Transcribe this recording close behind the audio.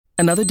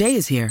Another day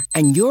is here,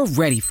 and you're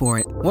ready for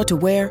it. What to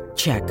wear?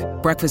 Check.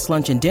 Breakfast,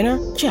 lunch, and dinner?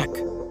 Check.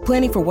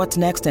 Planning for what's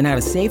next and how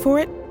to save for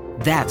it?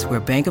 That's where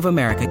Bank of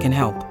America can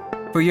help.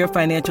 For your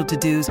financial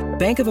to-dos,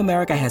 Bank of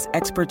America has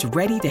experts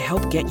ready to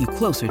help get you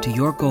closer to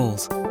your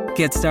goals.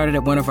 Get started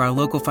at one of our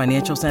local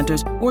financial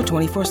centers or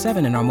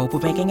 24/7 in our mobile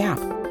banking app.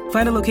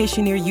 Find a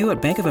location near you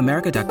at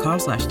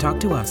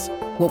bankofamerica.com/talktous.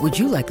 What would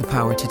you like the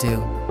power to do?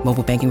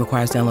 Mobile banking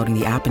requires downloading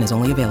the app and is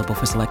only available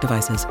for select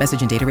devices.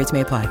 Message and data rates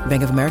may apply.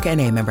 Bank of America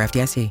N.A., member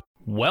FDIC.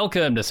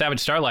 Welcome to Savage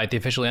Starlight, the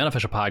officially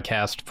unofficial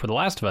podcast for The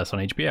Last of Us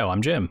on HBO.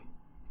 I'm Jim.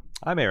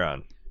 I'm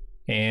Aaron.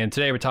 And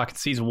today we're talking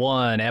Season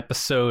 1,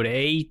 Episode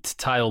 8,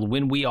 titled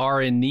When We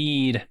Are in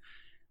Need.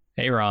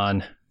 Hey,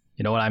 Ron,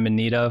 you know what I'm in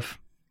need of?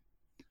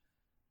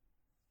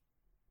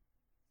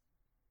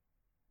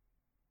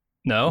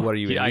 No? What are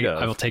you in need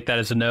of? I will take that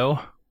as a no.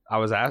 I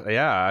was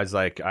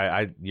like,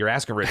 you're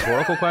asking a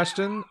rhetorical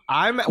question?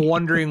 I'm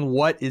wondering,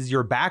 what is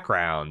your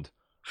background?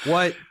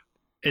 What?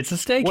 It's a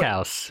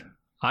steakhouse.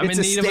 I'm in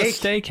need of a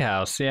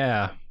steakhouse,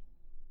 yeah.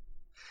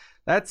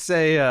 That's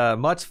a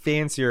much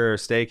fancier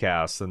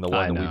steakhouse than the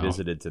one that we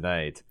visited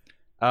tonight.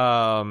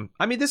 I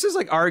mean, this is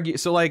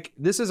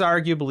this is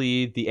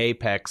arguably the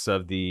apex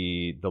of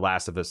the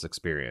Last of Us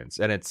experience,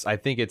 and I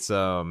think it's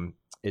a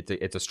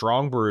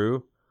strong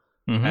brew,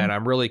 and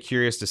I'm really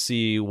curious to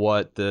see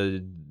what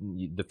the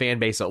fan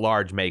base at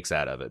large makes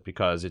out of it,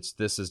 because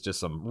this is just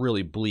some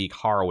really bleak,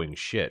 harrowing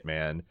shit,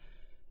 man.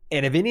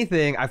 And if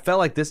anything, I felt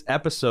like this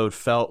episode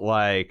felt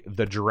like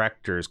the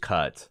director's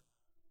cut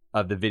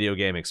of the video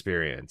game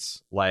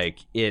experience. Like,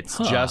 it's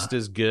just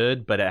as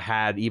good, but it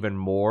had even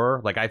more.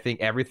 Like, I think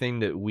everything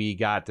that we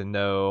got to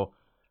know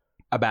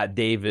about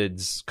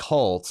David's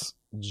cult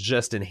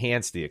just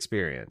enhanced the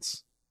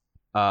experience.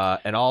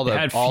 And it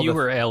had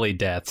fewer Ellie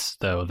deaths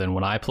though than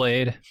when I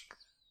played.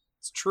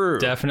 It's true.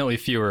 Definitely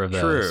fewer of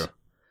those. True.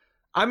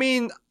 I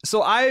mean,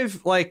 so I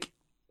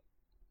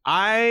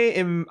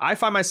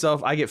find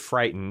myself, I get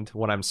frightened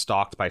when I'm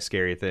stalked by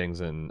scary things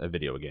in a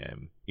video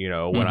game. You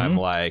know, when I'm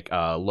like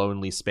a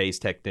lonely space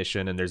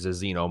technician and there's a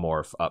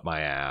xenomorph up my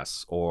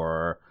ass,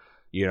 or,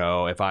 you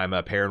know, if I'm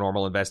a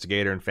paranormal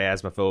investigator in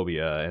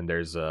Phasmophobia and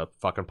there's a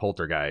fucking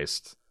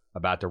poltergeist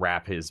about to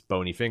wrap his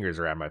bony fingers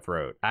around my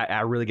throat,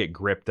 I really get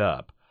gripped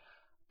up.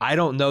 I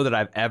don't know that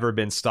I've ever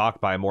been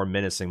stalked by a more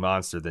menacing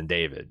monster than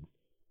David.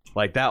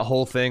 Like, that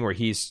whole thing where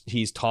he's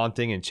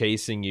taunting and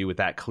chasing you with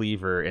that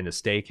cleaver in the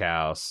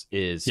steakhouse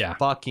is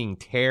fucking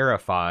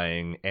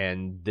terrifying.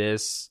 And Bella,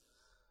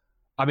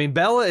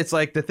 it's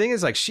like, the thing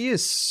is, like, she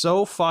is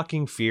so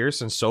fucking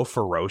fierce and so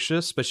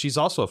ferocious, but she's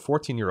also a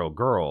 14-year-old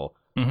girl.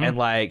 And,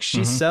 like,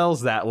 she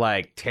sells that,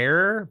 like,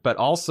 terror, but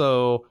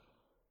also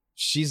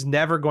she's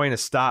never going to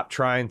stop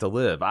trying to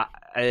live.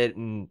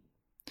 Her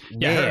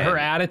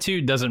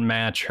attitude doesn't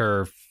match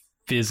her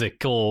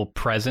physical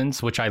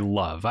presence, which I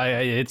love.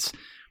 It's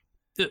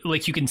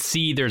like, you can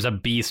see there's a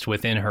beast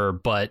within her,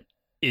 but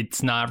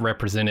it's not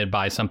represented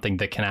by something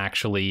that can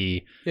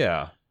actually, live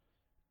up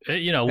to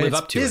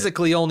it. It's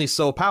physically only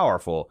so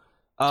powerful.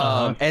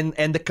 And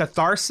the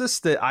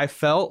catharsis that I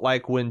felt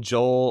like when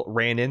Joel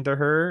ran into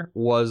her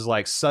was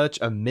like such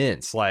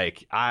immense.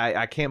 Like,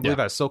 I can't believe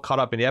I was so caught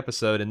up in the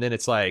episode, and then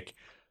it's like,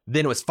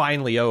 then it was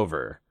finally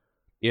over.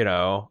 You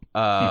know,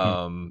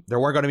 there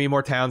were going to be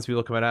more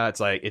townspeople coming out. It's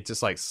like, it's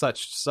just like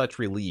such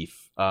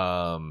relief.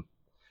 I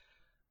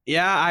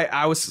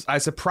was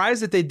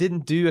surprised that they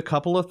didn't do a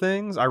couple of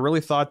things. I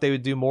really thought they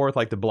would do more with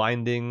like the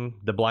blind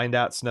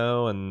out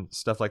snow and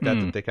stuff like that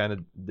that they kind of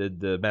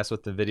did to mess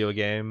with the video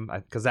game,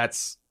 because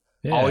that's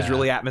always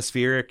really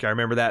atmospheric. I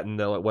remember that in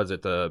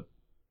the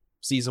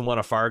season 1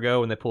 of Fargo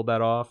when they pulled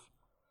that off.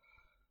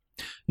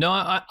 No,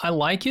 I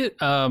like it.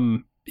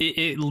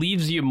 It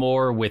leaves you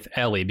more with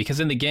Ellie, because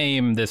in the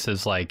game this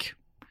is like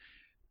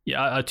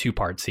a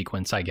 2-part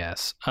sequence, I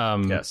guess.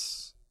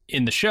 Yes.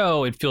 In the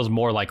show, it feels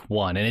more like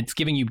one, and it's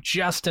giving you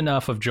just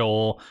enough of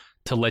Joel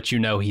to let you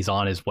know he's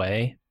on his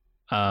way.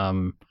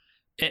 And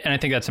I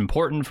think that's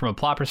important from a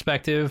plot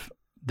perspective,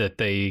 that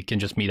they can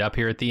just meet up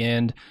here at the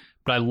end.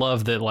 But I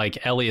love that,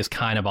 like, Ellie is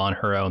kind of on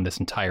her own this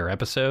entire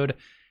episode.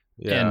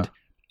 Yeah. And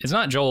it's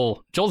not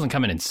Joel. Joel doesn't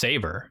come in and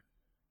save her,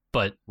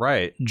 but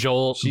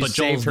Joel's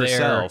saved there.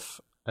 Herself,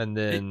 and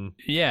then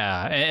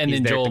and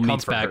then Joel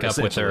meets back up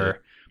with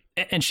her,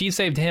 and she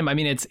saved him. I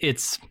mean,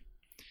 it's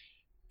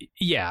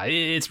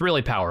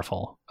really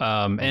powerful.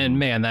 And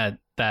man,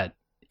 that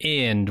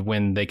end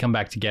when they come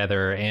back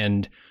together,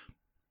 and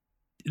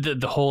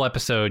the whole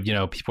episode, you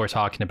know, people are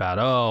talking about,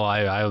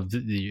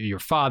 your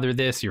father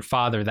this, your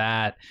father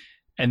that,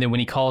 and then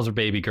when he calls her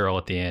baby girl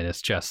at the end,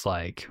 it's just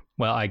like,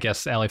 well, I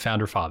guess Ellie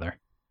found her father.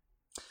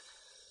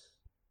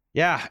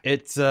 Yeah,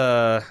 it's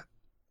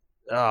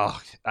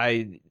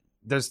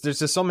there's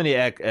just so many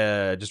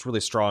just really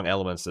strong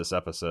elements to this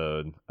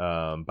episode.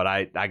 But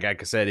I like I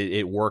said,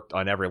 it worked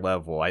on every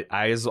level.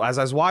 As I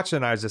was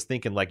watching, I was just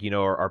thinking, like, you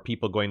know, are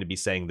people going to be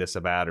saying this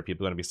about it? Are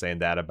people going to be saying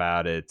that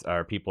about it? Is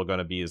there going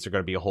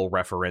to be a whole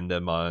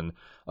referendum on,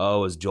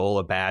 is Joel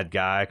a bad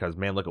guy? Because,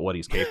 man, look at what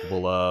he's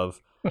capable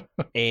of.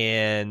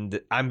 And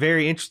I'm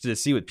very interested to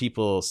see what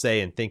people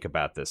say and think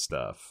about this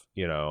stuff,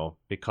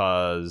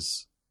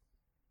 because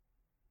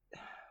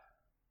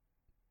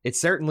it's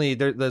certainly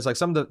there's like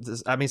some of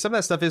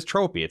that stuff is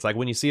tropey. It's like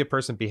when you see a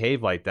person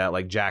behave like that,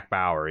 like Jack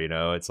Bauer,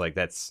 it's like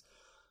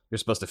you're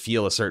supposed to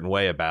feel a certain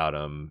way about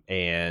him.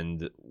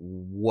 And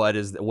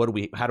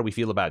how do we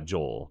feel about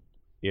Joel,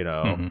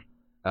 Mm-hmm.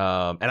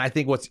 And I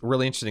think what's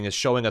really interesting is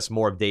showing us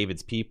more of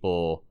David's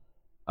people.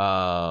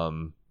 I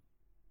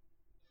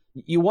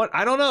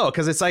don't know,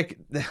 because it's like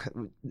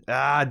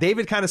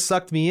David kind of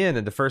sucked me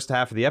in the first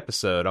half of the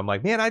episode. I'm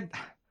like, man,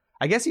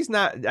 I guess he's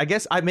not. I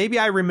guess maybe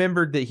I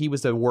remembered that he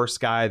was a worse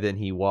guy than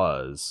he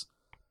was,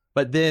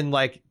 but then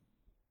like,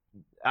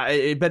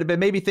 but it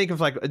made me think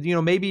of like,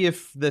 maybe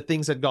if the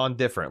things had gone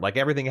different, like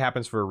everything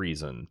happens for a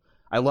reason.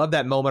 I love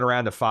that moment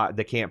around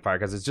the campfire,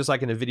 because it's just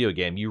like in a video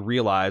game. You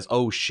realize,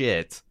 oh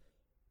shit,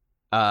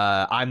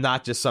 I'm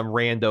not just some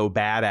rando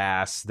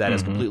badass that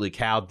has completely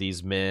cowed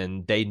these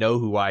men. They know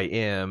who I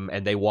am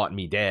and they want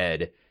me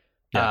dead.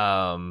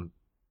 Yeah.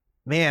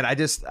 Man, I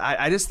just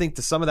think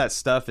that some of that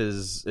stuff it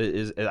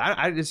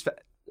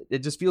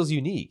just feels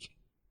unique.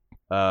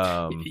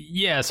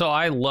 Yeah, so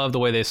I love the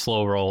way they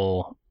slow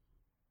roll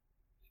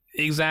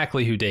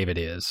exactly who David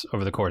is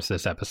over the course of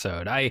this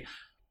episode. I'm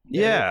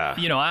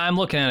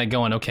looking at it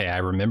going, okay, I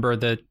remember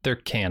that they're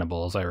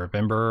cannibals. I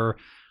remember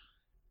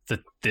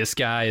that this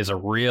guy is a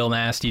real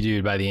nasty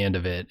dude by the end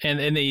of it. And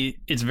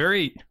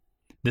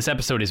this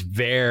episode is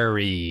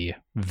very,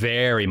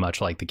 very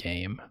much like the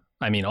game.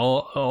 I mean,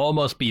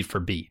 almost beat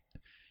for beat.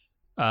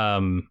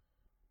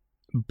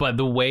 But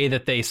the way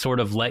that they sort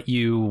of let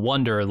you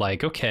wonder,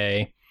 like,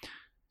 okay,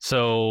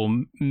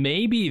 so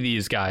maybe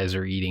these guys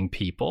are eating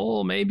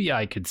people. Maybe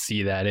I could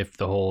see that if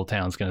the whole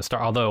town's going to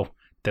start. Although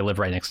they live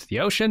right next to the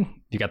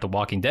ocean. You got the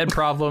Walking Dead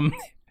problem.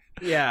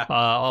 Yeah.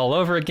 All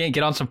over again.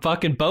 Get on some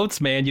fucking boats,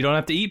 man. You don't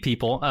have to eat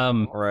people.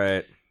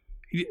 Right.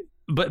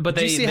 But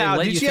did you see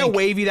how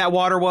wavy that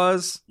water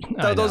was?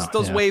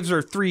 Those waves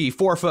are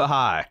 3-4 foot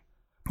high.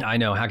 I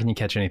know. How can you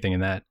catch anything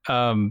in that?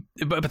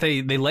 But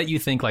they let you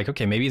think like,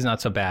 okay, maybe he's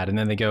not so bad. And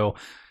then they go,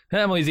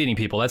 well, he's eating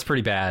people. That's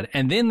pretty bad.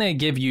 And then they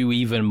give you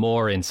even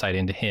more insight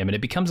into him. And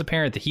it becomes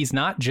apparent that he's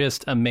not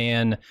just a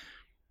man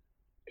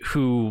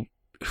who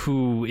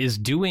is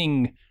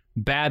doing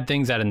bad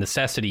things out of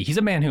necessity. He's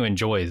a man who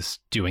enjoys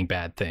doing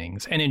bad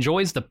things and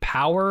enjoys the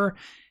power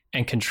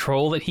and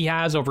control that he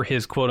has over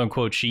his quote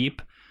unquote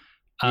sheep.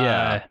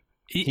 Yeah.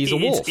 He's a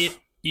wolf.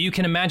 You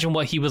can imagine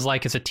what he was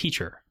like as a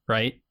teacher,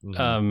 right?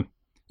 Mm-hmm.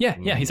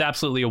 Yeah, he's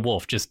absolutely a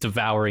wolf, just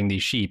devouring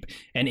these sheep.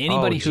 And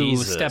anybody who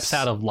steps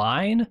out of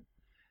line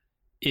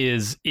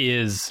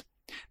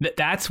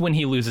that's when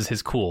he loses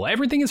his cool.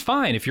 Everything is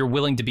fine if you're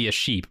willing to be a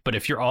sheep, but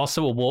if you're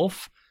also a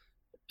wolf,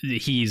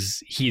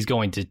 he's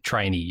going to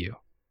try and eat you.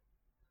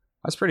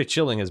 That's pretty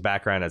chilling, his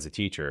background as a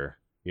teacher.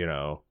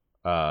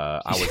 I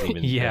wasn't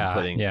even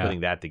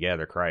putting that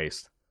together.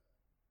 Christ.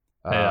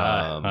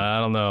 I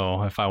don't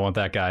know if I want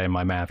that guy in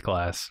my math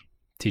class,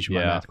 teaching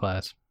my math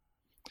class.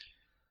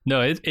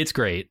 No, it's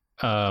great.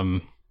 How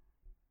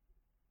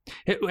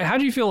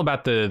do you feel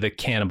about the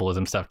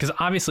cannibalism stuff? Because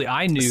obviously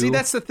I knew. See,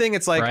 that's the thing.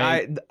 It's like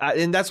right?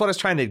 and that's what I was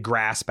trying to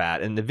grasp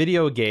at. In the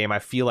video game, I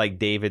feel like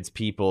David's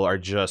people are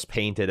just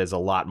painted as a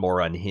lot more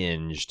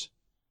unhinged.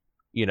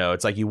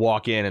 It's like you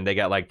walk in and they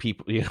got like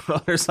people.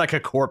 There's like a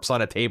corpse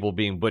on a table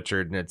being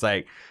butchered, and it's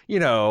like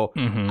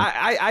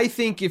I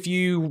think if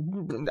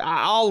you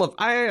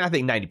I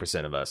think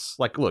 90% of us,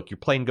 like, look, your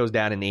plane goes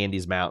down in the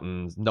Andes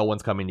Mountains, no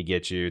one's coming to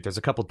get you. There's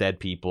a couple dead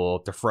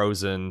people. They're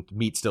frozen.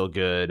 Meat's still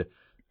good.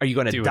 Are you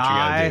going to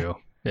die? Do.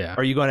 Yeah.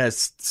 Are you going to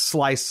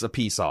slice a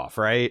piece off?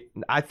 Right.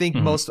 I think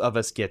most of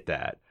us get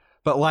that.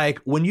 But like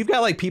when you've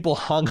got like people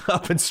hung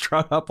up and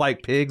strung up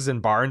like pigs in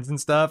barns and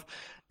stuff,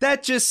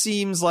 that just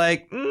seems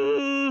like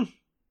it's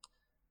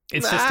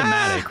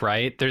systematic,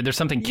 right? There's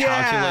something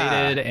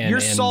calculated, and you're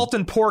salt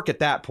and pork at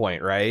that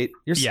point, right?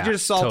 You're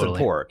just salt and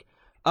pork.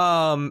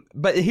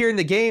 But here in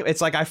the game, it's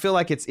like I feel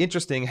like it's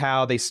interesting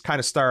how they kind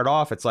of start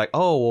off. It's like,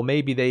 oh well,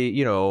 maybe they,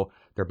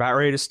 they're about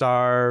ready to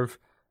starve,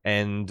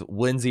 and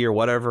Lindsay or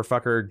whatever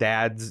fucker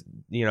dad's,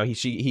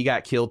 he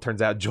got killed.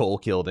 Turns out Joel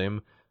killed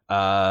him.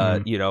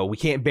 We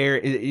can't bear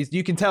it.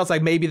 You can tell it's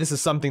like maybe this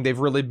is something they've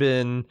really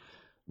been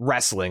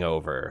wrestling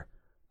over.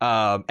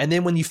 And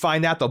then when you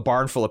find out the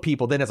barn full of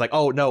people, then it's like,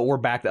 oh no, we're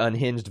back to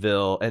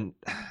Unhingedville. And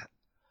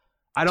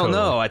I don't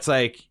know. It's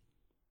like,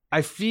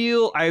 I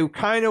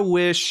kind of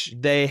wish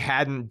they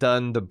hadn't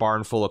done the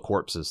barn full of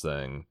corpses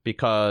thing,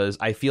 because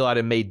I feel I'd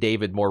have made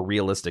David more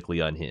realistically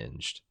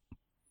unhinged.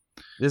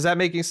 Is that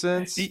making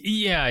sense?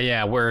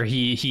 Yeah. Where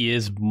he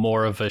is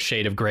more of a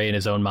shade of gray in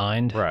his own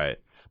mind. Right.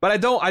 But I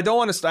don't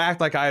want to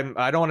act like I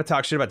don't want to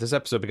talk shit about this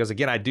episode, because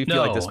again, I do feel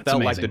like this felt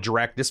amazing.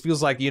 Like this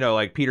feels like,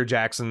 like Peter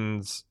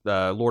Jackson's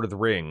Lord of the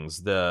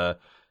Rings. I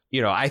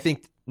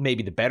think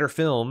maybe the better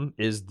film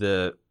is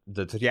the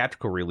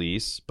theatrical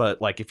release,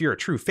 but like if you're a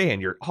true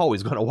fan, you're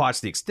always going to watch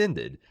the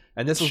extended.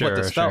 And this is what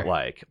this felt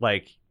like.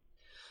 Like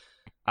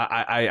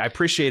I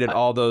appreciated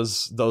all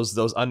those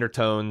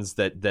undertones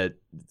that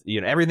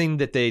everything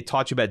that they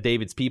taught you about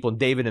David's people and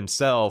David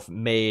himself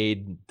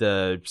made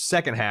the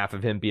second half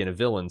of him being a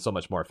villain so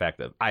much more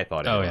effective. I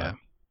thought. Anyway. Oh yeah,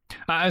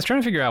 I was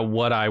trying to figure out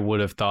what I would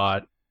have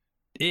thought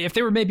if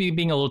they were maybe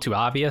being a little too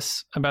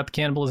obvious about the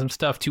cannibalism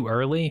stuff too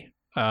early.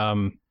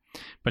 But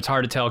it's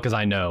hard to tell because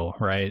I know,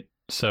 right?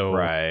 So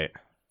right.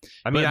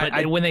 I mean,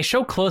 but when they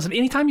show close-up,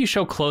 anytime you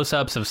show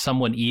close-ups of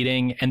someone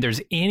eating and there's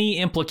any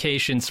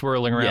implication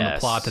swirling around the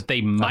plot that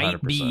they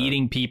might 100%. Be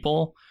eating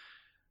people,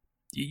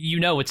 you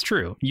know it's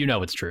true.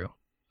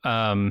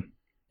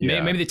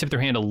 Maybe they tipped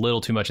their hand a little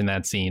too much in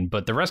that scene,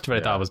 but the rest of it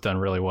I thought was done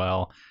really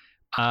well.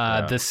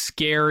 The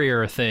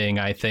scarier thing,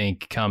 I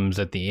think, comes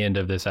at the end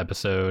of this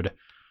episode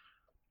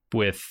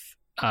with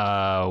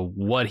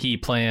what he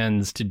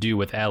plans to do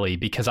with Ellie,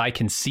 because I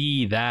can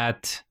see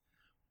that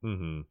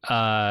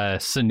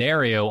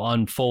scenario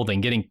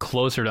unfolding, getting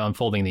closer to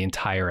unfolding the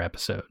entire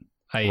episode.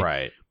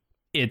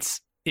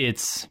 It's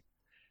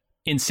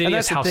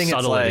insidious how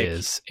subtle it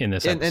is in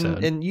this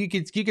episode. And you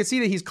could see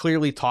that he's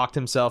clearly talked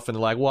himself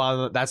into like,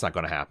 well, that's not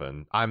going to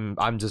happen.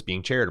 I'm just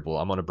being charitable.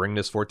 I'm going to bring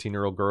this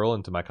 14-year-old girl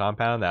into my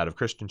compound out of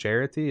Christian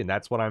charity, and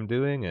that's what I'm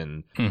doing.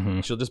 And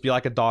she'll just be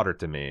like a daughter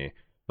to me.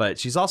 But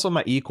she's also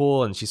my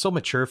equal, and she's so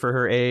mature for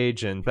her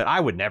age. But I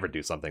would never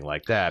do something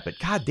like that. But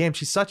goddamn,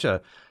 she's such a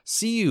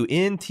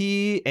CUNT,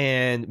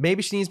 and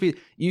maybe she needs to be.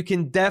 You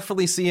can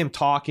definitely see him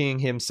talking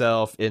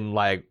himself in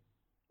like.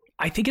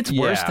 I think it's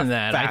worse than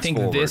that. I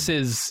think this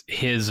is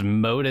his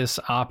modus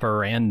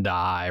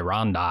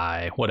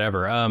operandi,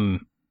 whatever. I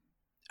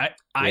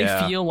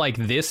feel like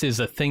this is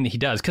a thing that he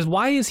does. Because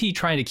why is he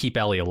trying to keep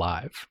Ellie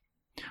alive?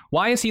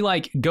 Why is he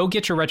like, go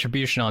get your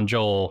retribution on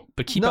Joel,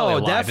 but keep Ellie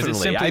alive? Definitely.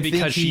 Is it simply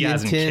because she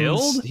hasn't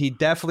killed? He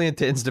definitely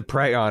intends to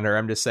prey on her.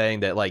 I'm just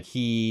saying that, like,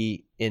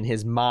 he, in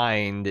his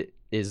mind,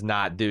 is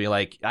not doing,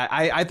 like,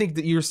 I think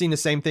that you're seeing the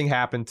same thing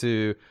happen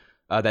to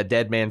that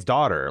dead man's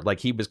daughter. Like,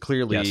 he was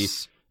clearly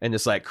in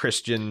this, like,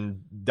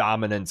 Christian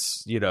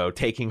dominance,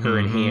 taking her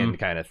in hand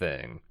kind of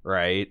thing,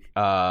 right?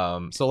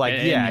 So,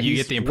 like, you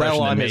get the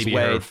impression that maybe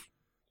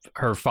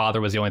her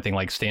father was the only thing,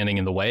 like, standing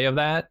in the way of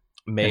that.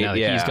 Maybe, and now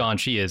that he's gone,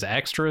 she is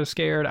extra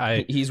scared.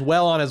 He's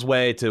well on his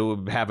way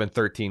to having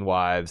 13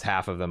 wives,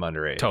 half of them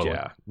underage. Totally.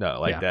 Yeah. No,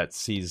 like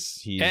that's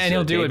he's and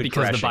he'll do it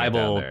because the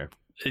Bible.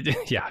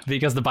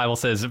 Because the Bible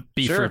says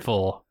be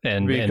fruitful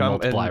and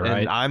multiply, right?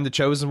 And I'm the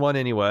chosen one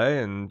anyway,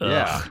 and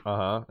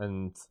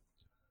and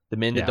the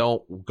men that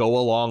don't go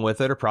along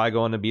with it are probably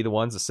going to be the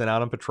ones that sent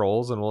out on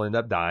patrols, and will end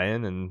up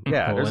dying, and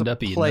we'll end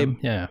up eating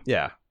them.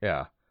 Yeah.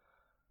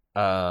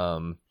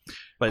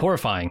 But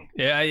horrifying.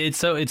 Yeah, it's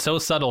so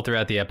subtle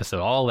throughout the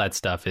episode. All that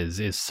stuff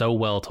is so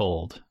well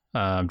told.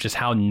 Just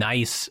how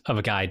nice of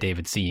a guy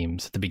David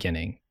seems at the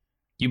beginning.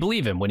 You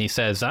believe him when he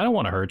says, "I don't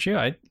want to hurt you.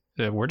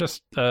 We're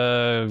just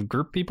a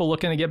group of people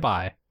looking to get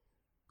by."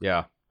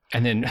 Yeah.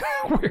 And then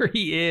where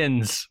he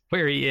ends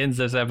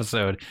this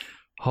episode,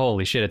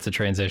 holy shit! It's a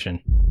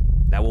transition.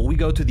 Now, when we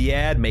go to the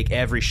ad, make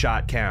every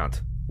shot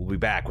count. We'll be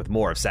back with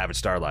more of Savage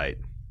Starlight.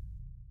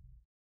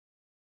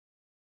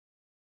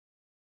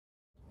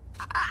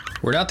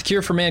 We're not the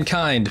cure for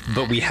mankind,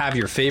 but we have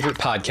your favorite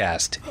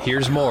podcast.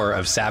 Here's more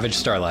of Savage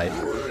Starlight.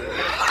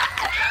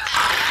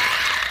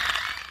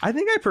 I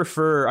think I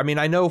prefer,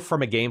 I know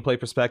from a gameplay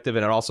perspective,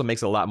 and it also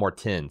makes it a lot more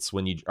tense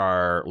when you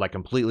are like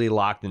completely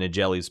locked into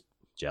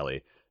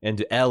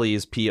into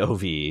Ellie's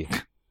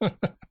POV.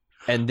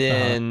 And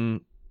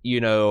then,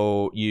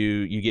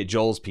 you get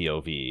Joel's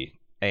POV,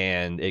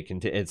 and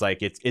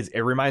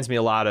it reminds me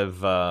a lot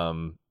of,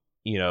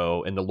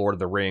 in the Lord of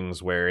the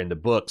Rings, where in the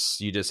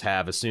books you just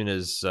have, as soon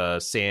as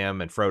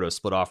Sam and Frodo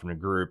split off from the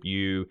group,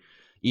 you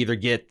either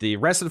get the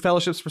rest of the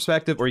Fellowship's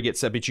perspective or you get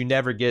set, but you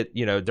never get,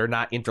 they're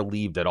not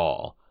interleaved at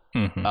all.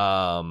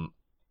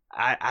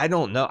 I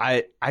don't know.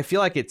 I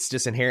feel like it's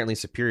just inherently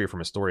superior from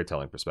a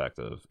storytelling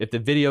perspective. If the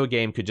video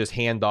game could just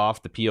hand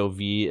off the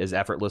POV as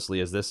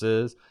effortlessly as this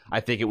is, I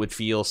think it would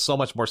feel so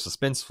much more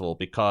suspenseful,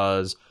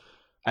 because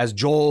as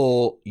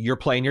Joel, you're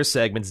playing your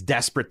segments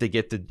desperate to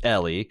get to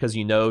Ellie because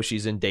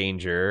she's in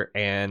danger.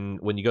 And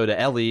when you go to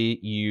Ellie,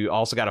 you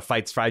also got to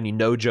fight,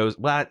 and Joe's...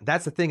 Well,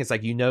 that's the thing. It's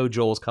like,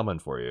 Joel's coming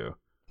for you.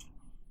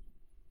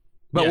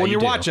 But when you're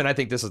watching, I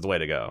think this is the way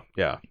to go.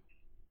 Yeah.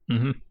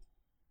 Mm-hmm.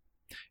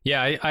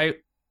 Yeah,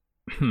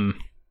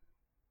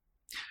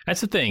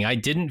 That's the thing. I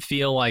didn't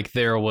feel like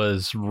there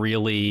was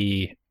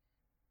really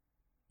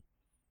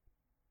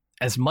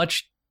as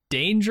much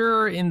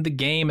danger in the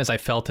game as I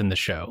felt in the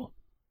show.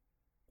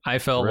 I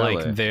felt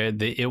like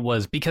it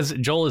was because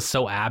Joel is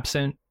so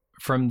absent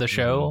from the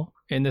show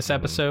in this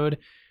episode.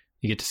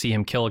 You get to see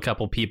him kill a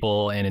couple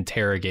people and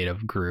interrogate a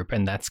group,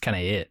 and that's kind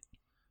of it.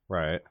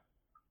 Right.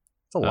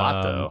 It's a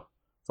lot, though.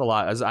 It's a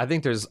lot. I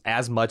think there's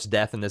as much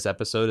death in this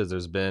episode as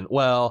there's been.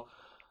 Well,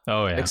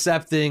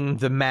 excepting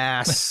the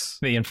mass,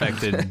 the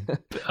infected,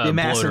 the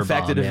mass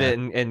infected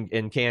event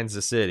in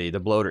Kansas City, the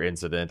bloater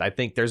incident. I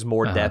think there's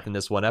more death in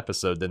this one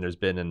episode than there's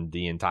been in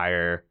the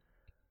entire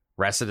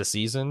rest of the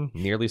season,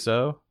 nearly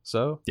so.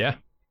 Yeah.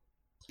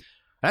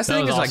 That's the That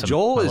thing was is like awesome.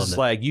 Joel I is loved it.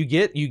 like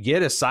you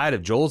get a side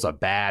of Joel's a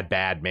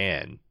bad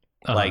man.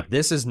 Like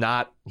this is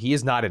not he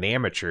is not an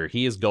amateur.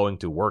 He is going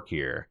to work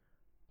here.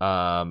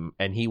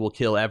 And he will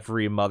kill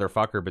every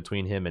motherfucker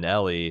between him and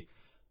Ellie.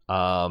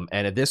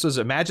 And if this was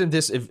imagine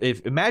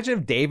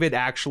if David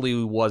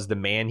actually was the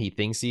man he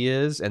thinks he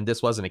is, and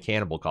this wasn't a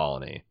cannibal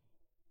colony,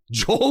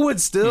 Joel would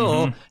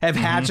still have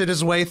hatcheted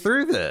his way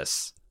through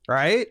this,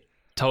 right?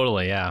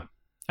 Totally, yeah.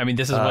 I mean,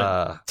 this is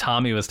what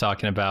Tommy was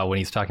talking about when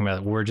he's talking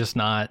about we're just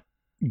not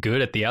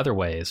good at the other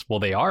ways. Well,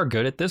 they are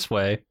good at this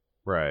way.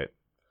 Right.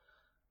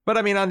 But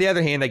I mean, on the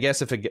other hand, I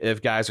guess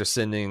if guys are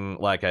sending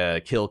like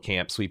a kill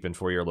camp sweeping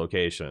for your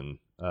location,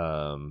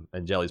 and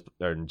Jelly,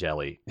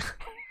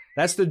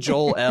 that's the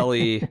Joel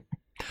Ellie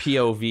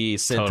POV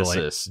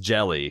synthesis. Totally.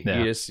 Jelly.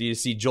 Yeah. You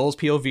see Joel's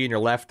POV in your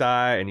left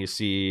eye, and you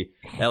see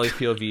Ellie's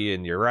POV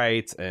in your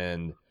right,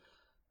 and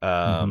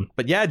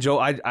but yeah, Joel,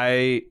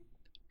 I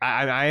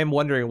am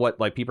wondering what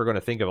like people are going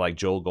to think of like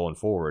Joel going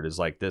forward. Is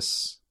like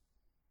this,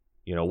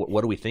 you know,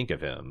 what do we think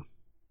of him?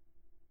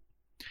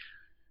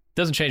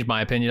 Doesn't change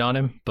my opinion on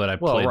him, but I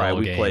played the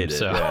whole game. Played it,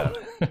 so.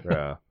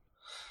 Yeah.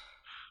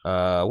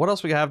 What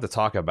else we have to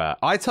talk about?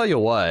 I tell you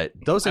what,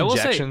 those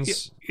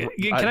injections.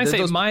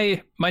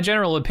 My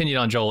general opinion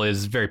on Joel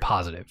is very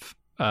positive,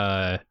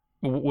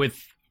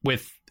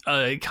 with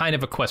kind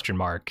of a question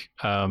mark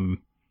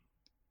that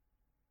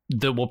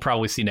we'll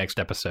probably see next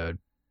episode.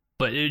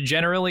 But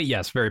generally,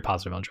 yes, very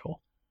positive on Joel.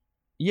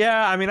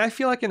 Yeah, I mean, I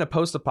feel like in a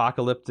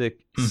post-apocalyptic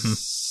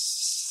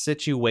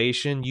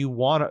situation, you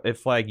want to,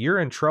 if like you're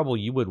in trouble,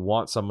 you would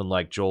want someone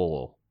like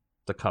Joel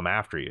to come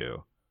after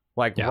you.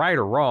 Like right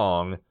or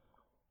wrong,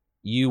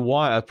 you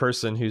want a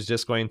person who's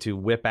just going to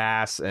whip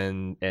ass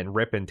and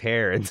rip and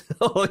tear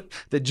until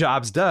the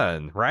job's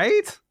done,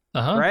 right?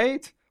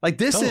 Right? Like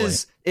this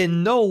is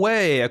in no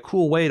way a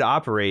cool way to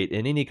operate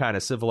in any kind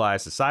of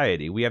civilized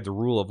society. We have the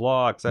rule of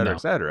law, et cetera,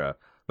 et cetera.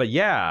 But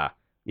yeah,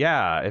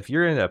 if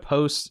you're in a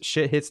post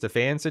shit hits the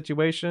fan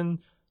situation,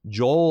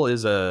 Joel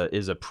is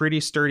a pretty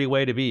sturdy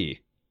way to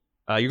be.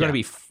 You're going to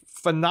be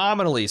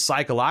phenomenally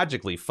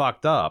psychologically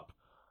fucked up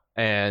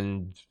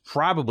and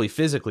probably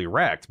physically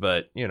wrecked,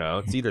 but you know,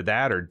 it's either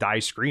that or die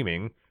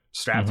screaming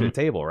strapped to a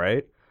table,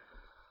 right?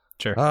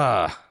 Sure.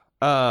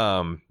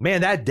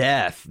 Man, that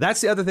death. That's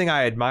the other thing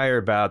I admire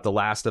about the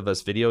Last of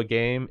Us video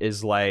game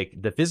is like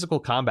the physical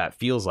combat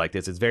feels like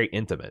this. It's very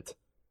intimate.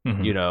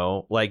 You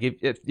know, like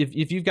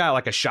if you've got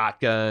like a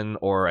shotgun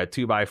or a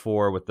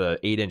 2x4 with the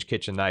 8-inch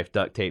kitchen knife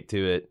duct taped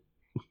to it,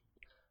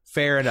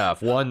 fair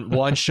enough.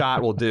 One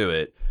shot will do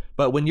it.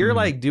 But when you're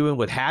like doing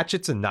with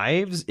hatchets and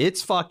knives,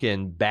 it's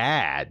fucking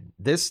bad.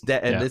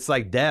 And it's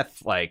like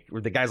death, like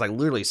where the guy's like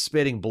literally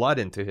spitting blood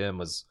into him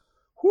was,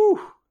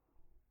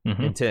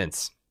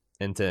 intense.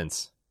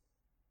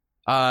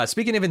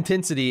 Speaking of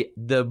intensity,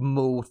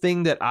 the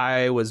thing that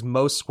I was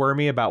most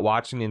squirmy about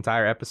watching the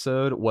entire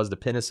episode was the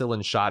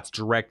penicillin shots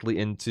directly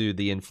into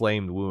the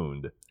inflamed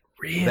wound.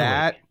 Really?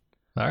 All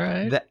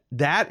right.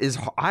 That is,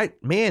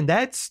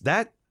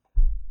 that.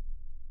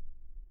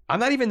 I'm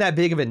not even that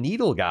big of a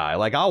needle guy.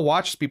 Like I'll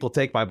watch people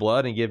take my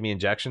blood and give me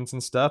injections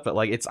and stuff, but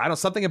like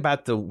something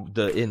about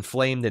the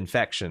inflamed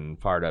infection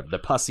part of the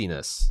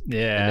pussiness.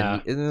 Yeah.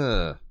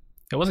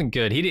 It wasn't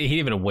good. He didn't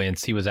even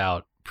wince. He was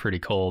out pretty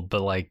cold,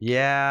 but like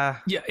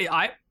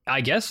I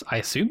guess I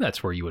assume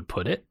that's where you would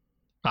put it.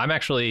 I'm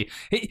actually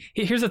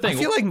here's the thing.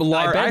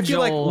 I feel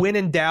like when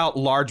in doubt,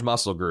 large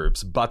muscle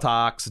groups,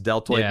 buttocks,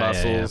 deltoid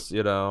muscles,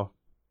 you know.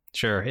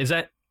 Sure.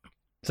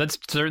 That's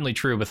certainly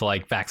true with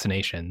like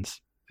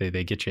vaccinations.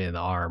 They get you in the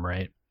arm,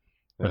 right?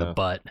 Or the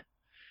butt.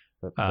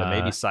 But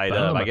maybe side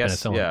up. I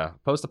guess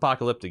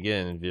post-apocalyptic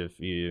again,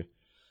 if you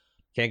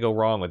can't go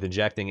wrong with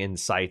injecting in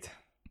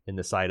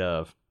the side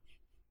of.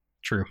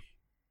 True.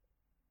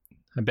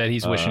 I bet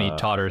he's wishing he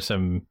taught her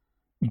some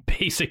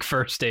basic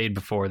first aid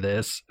before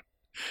this.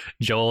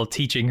 Joel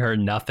teaching her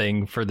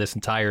nothing for this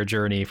entire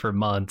journey for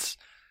months.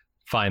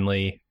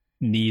 Finally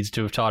needs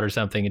to have taught her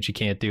something and she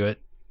can't do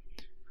it.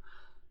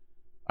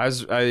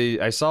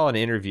 I saw an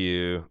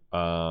interview.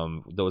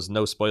 There was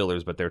no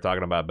spoilers, but they were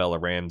talking about Bella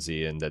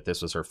Ramsey and that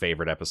this was her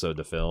favorite episode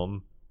to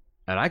film.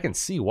 And I can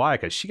see why,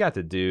 because she got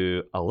to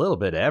do a little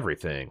bit of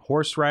everything.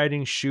 Horse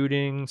riding,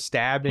 shooting,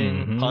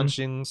 stabbing,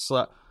 punching. It's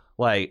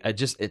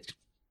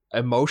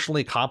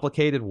emotionally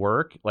complicated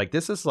work. Like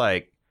this is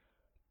like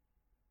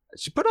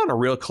she put on a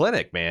real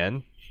clinic,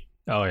 man.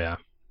 Oh yeah.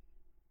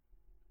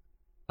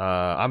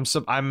 I'm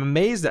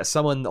amazed that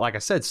someone, like I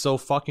said, so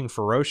fucking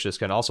ferocious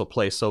can also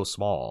play so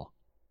small.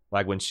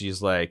 Like when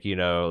she's like, you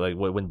know, like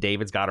when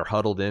David's got her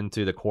huddled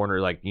into the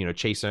corner, like, you know,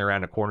 chasing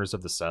around the corners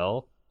of the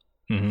cell.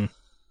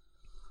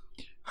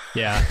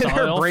 Yeah, it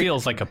all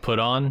feels like a put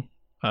on.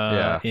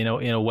 In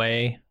a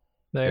way.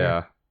 There.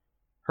 Yeah,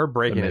 her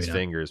breaking his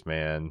fingers,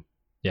 man.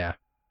 Yeah.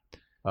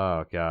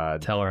 Oh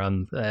God. Tell her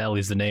on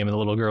Ellie's the name of the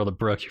little girl to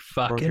broke your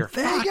fucking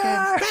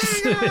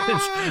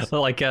fingers.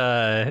 Like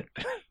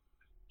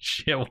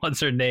shit.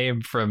 What's her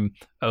name from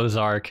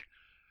Ozark?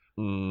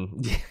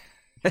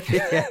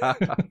 Yeah.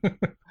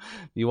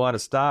 You want to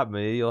stop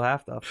me? You'll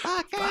have to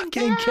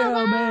fucking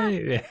kill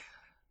me.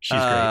 She's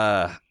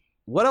great.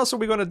 What else are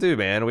we going to do,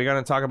 man? Are we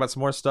going to talk about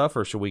some more stuff,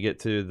 or should we get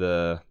to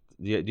the...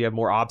 Do you have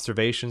more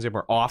observations? Do you have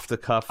more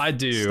off-the-cuff I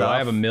do. stuff? I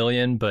have a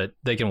million, but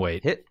they can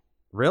wait.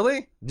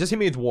 Really? Just hit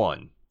me with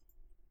one.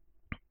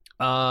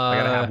 I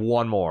got to have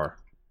one more.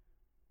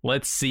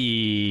 Let's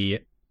see.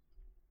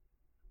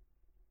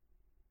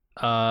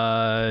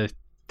 The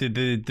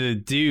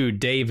dude,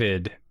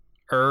 David,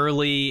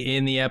 early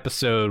in the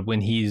episode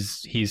when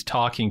he's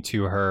talking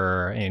to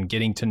her and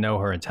getting to know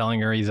her and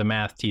telling her he's a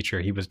math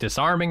teacher, he was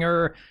disarming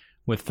her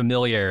with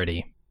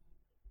familiarity.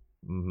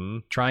 Mm-hmm.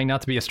 Trying not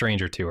to be a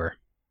stranger to her.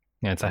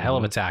 And it's a hell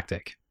of a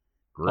tactic.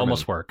 Grimming.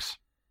 Almost works.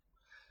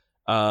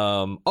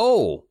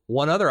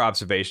 One other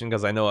observation,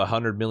 because I know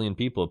 100 million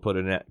people have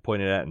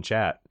pointed at in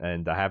chat,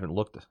 and I haven't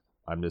looked.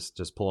 I'm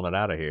just pulling it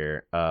out of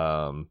here.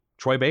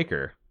 Troy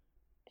Baker.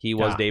 He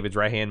was David's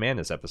right-hand man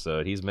this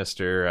episode. He's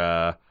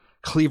Mr.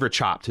 Cleaver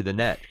Chop to the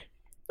neck.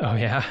 Oh,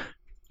 yeah?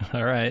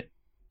 All right.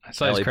 I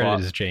saw his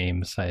credit as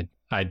James. I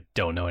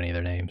don't know any of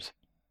their names.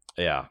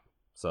 Yeah.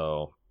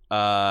 So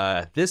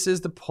this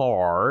is the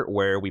part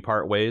where we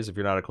part ways if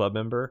you're not a club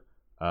member.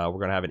 We're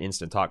going to have an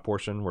instant talk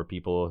portion where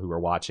people who are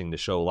watching the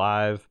show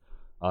live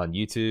on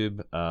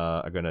YouTube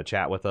are going to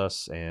chat with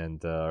us,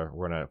 and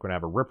we're going to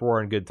have a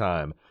rip-roaring good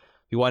time.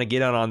 If you want to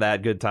get on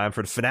that good time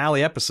for the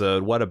finale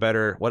episode, what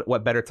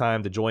better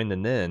time to join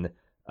than then?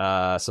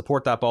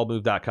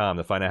 Support.baldmove.com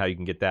to find out how you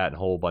can get that and a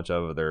whole bunch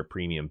of other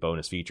premium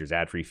bonus features,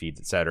 ad-free feeds,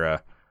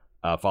 etc.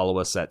 Follow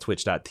us at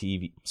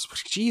twitch.tv.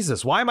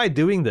 Jesus, why am I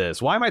doing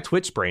this? Why am I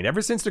Twitch brain?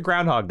 Ever since the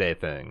Groundhog Day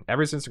thing.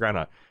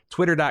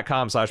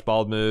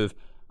 Twitter.com/baldmove.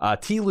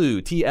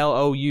 TLOU,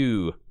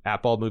 TLOU,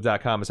 at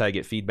baldmove.com is how you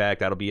get feedback.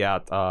 That'll be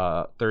out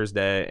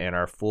Thursday, and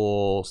our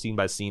full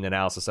scene-by-scene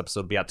analysis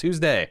episode will be out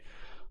Tuesday.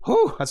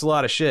 Whew, that's a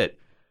lot of shit.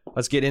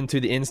 Let's get into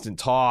the instant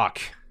talk.